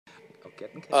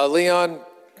Leon,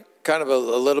 kind of a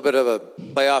little bit of a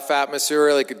playoff atmosphere.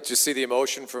 Really could just see the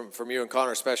emotion from you and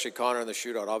Connor, especially Connor in the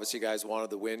shootout. Obviously, you guys wanted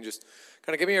the win. Just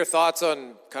kind of give me your thoughts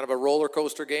on kind of a roller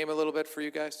coaster game a little bit for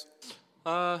you guys.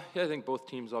 Yeah, I think both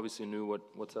teams obviously knew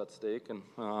what's at stake, and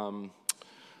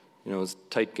it was a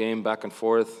tight game, back and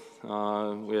forth.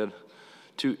 We had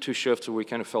two shifts where we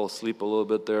kind of fell asleep a little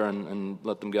bit there and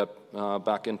let them get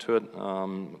back into it.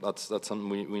 That's something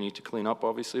we need to clean up,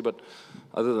 obviously. But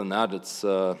other than that, it's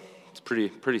a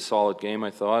pretty solid game,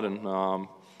 I thought, and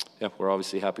we're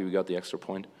obviously happy we got the extra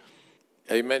point.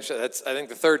 Yeah, you mentioned that's I think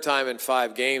the third time in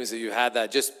 5 games that you had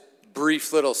that just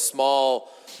brief little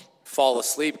small fall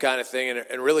asleep kind of thing,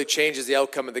 and really changes the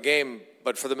outcome of the game.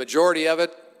 But for the majority of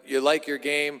it, you like your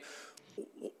game.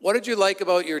 What did you like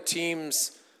about your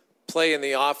team's play in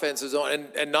the offensive zone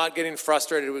and not getting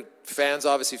frustrated with fans?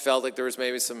 Obviously felt like there was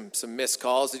maybe some missed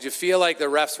calls. Did you feel like the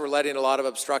refs were letting a lot of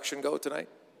obstruction go tonight?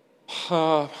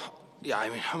 Yeah, I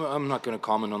mean, I'm not going to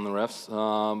comment on the refs,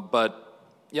 but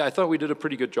yeah, I thought we did a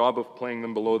pretty good job of playing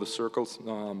them below the circles.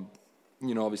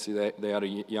 Obviously they had a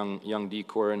young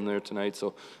D-core in there tonight,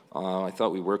 so I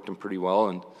thought we worked them pretty well,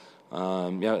 and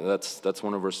that's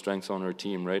one of our strengths on our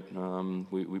team, right?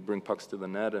 We bring pucks to the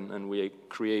net, and we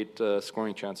create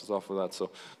scoring chances off of that,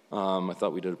 so I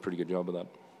thought we did a pretty good job of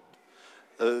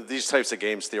that. These types of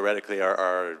games theoretically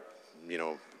are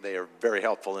they are very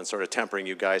helpful in sort of tempering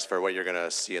you guys for what you're going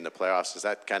to see in the playoffs. Is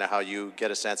that kind of how you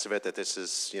get a sense of it, that this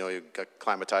is, you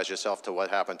acclimatize yourself to what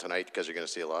happened tonight because you're going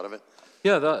to see a lot of it?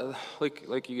 Yeah, that,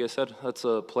 like you guys said, that's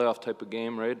a playoff type of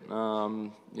game, right?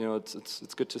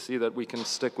 It's good to see that we can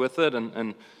stick with it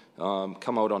and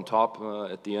come out on top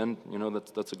at the end.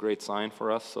 That's a great sign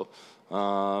for us. So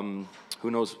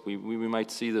who knows? We might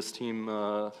see this team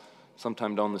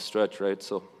sometime down the stretch, right?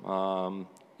 So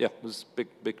it was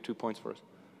big 2 points for us.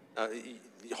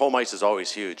 Home ice is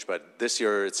always huge, but this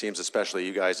year it seems especially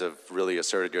you guys have really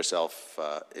asserted yourself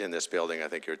in this building. I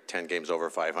think you're 10 games over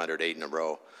 500, 8 in a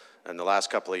row. And the last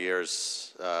couple of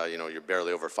years, you're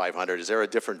barely over 500. Is there a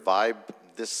different vibe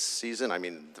this season? I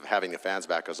mean, having the fans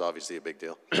back is obviously a big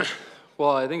deal.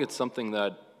 Well, I think it's something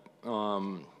that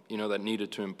that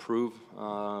needed to improve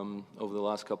over the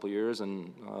last couple of years,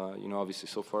 and obviously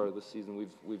so far this season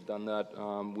we've done that.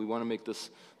 We want to make this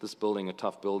building a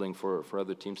tough building for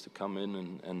other teams to come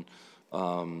in and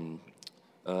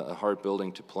a hard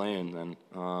building to play in, and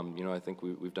I think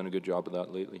we've done a good job of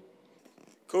that lately.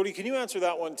 Cody, can you answer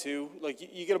that one too? Like,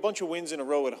 you get a bunch of wins in a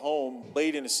row at home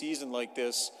late in a season like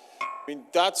this. I mean,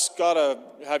 that's got to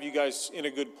have you guys in a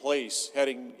good place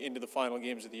heading into the final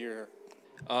games of the year.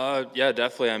 Yeah,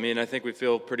 definitely. I mean, I think we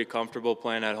feel pretty comfortable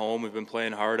playing at home. We've been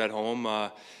playing hard at home.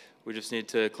 We just need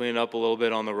to clean it up a little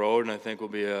bit on the road, and I think we'll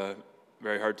be a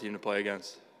very hard team to play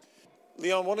against.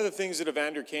 Leon, one of the things that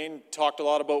Evander Kane talked a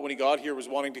lot about when he got here was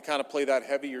wanting to kind of play that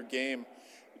heavier game.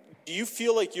 Do you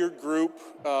feel like your group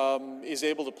is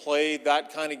able to play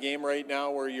that kind of game right now,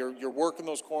 where you're working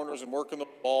those corners and working the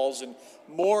balls, and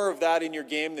more of that in your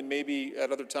game than maybe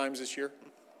at other times this year?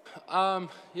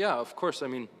 Yeah, of course. I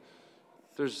mean,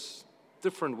 there's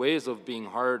different ways of being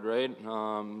hard, right?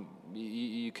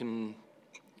 You can,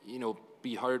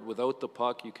 be hard without the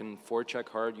puck. You can forecheck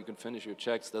hard. You can finish your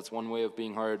checks. That's one way of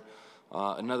being hard.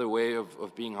 Another way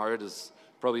of being hard is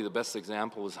probably the best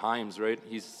example is Hymes, right?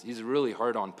 He's really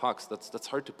hard on pucks. That's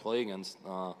hard to play against.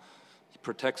 He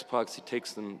protects pucks. He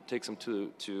takes them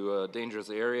to dangerous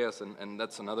areas, and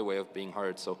that's another way of being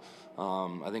hard. So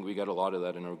I think we got a lot of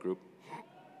that in our group.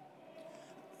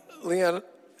 Leon,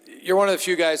 you're one of the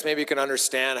few guys maybe you can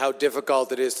understand how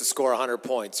difficult it is to score 100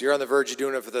 points. You're on the verge of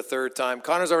doing it for the third time.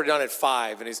 Connor's already done it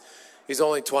 5, and he's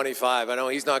only 25. I know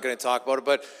he's not going to talk about it,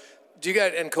 but do you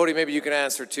guys, and Cody, maybe you can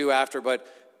answer too after, but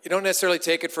you don't necessarily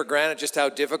take it for granted just how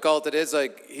difficult it is.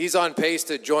 Like, he's on pace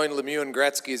to join Lemieux and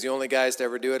Gretzky as the only guys to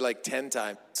ever do it, like 10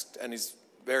 times, and he's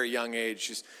very young age.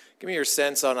 Just give me your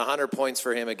sense on 100 points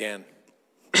for him again.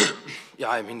 Yeah,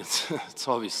 I mean, it's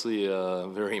obviously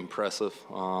very impressive.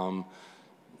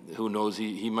 Who knows?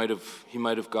 He might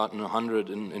have gotten 100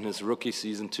 in his rookie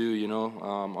season too.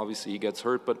 Obviously he gets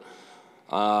hurt, but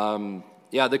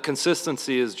the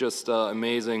consistency is just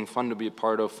amazing. Fun to be a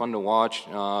part of. Fun to watch.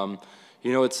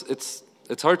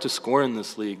 It's hard to score in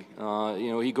this league.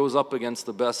 He goes up against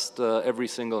the best every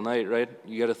single night, right?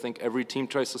 You got to think every team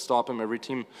tries to stop him. Every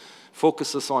team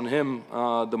focuses on him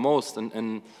the most,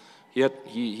 and yet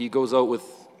he goes out with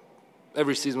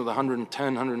every season with 110,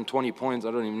 120 points.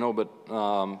 I don't even know, but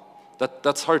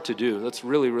that's hard to do. That's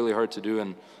really, really hard to do,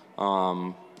 and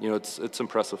it's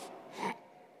impressive.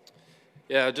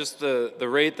 Yeah, just the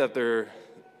rate that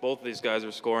both of these guys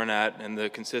are scoring at, and the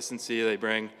consistency they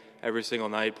bring. every single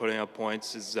night, putting up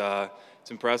points is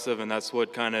it's impressive, and that's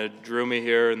what kind of drew me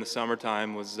here in the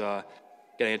summertime was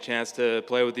getting a chance to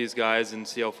play with these guys and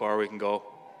see how far we can go.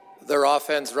 Their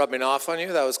offense rubbing off on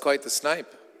you? That was quite the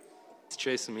snipe. It's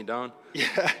chasing me down.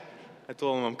 Yeah, I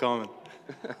told him I'm coming.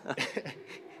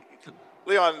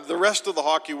 Leon, the rest of the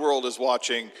hockey world is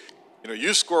watching.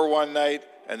 You score one night,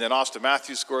 and then Auston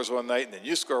Matthews scores one night, and then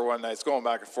you score one night. It's going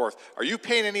back and forth. Are you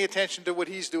paying any attention to what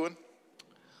he's doing?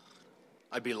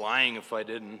 I'd be lying if I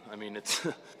didn't. I mean, it's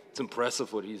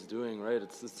impressive what he's doing, right?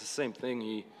 It's the same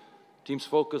thing. Teams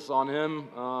focus on him,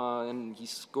 and he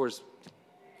scores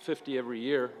 50 every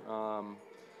year.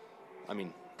 I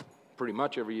mean, pretty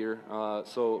much every year.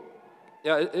 So,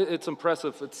 yeah, it's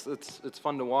impressive. It's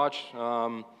fun to watch.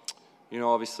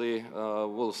 Obviously,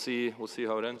 we'll see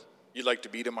how it ends. You'd like to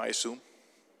beat him, I assume?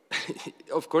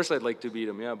 Of course, I'd like to beat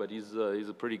him. Yeah, but he's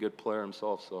a pretty good player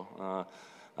himself. So,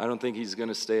 I don't think he's going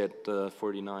to stay at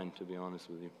 49. To be honest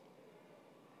with you.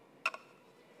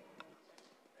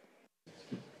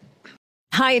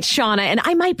 Hi, it's Shauna, and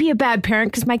I might be a bad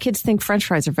parent because my kids think French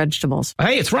fries are vegetables.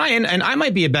 Hey, it's Ryan, and I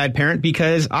might be a bad parent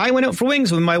because I went out for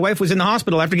wings when my wife was in the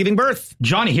hospital after giving birth.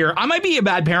 Johnny here. I might be a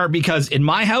bad parent because in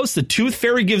my house, the tooth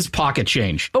fairy gives pocket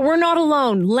change. But we're not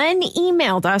alone. Len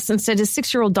emailed us and said his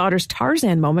 6-year-old daughter's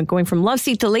Tarzan moment going from love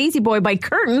seat to lazy boy by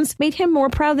curtains made him more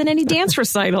proud than any dance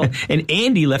recital. And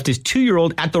Andy left his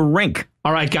 2-year-old at the rink.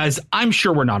 All right, guys, I'm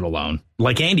sure we're not alone.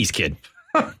 Like Andy's kid.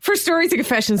 For stories and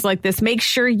confessions like this, make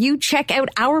sure you check out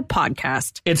our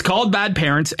podcast. It's called Bad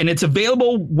Parents, and it's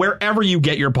available wherever you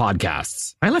get your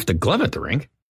podcasts. I left a glove at the rink.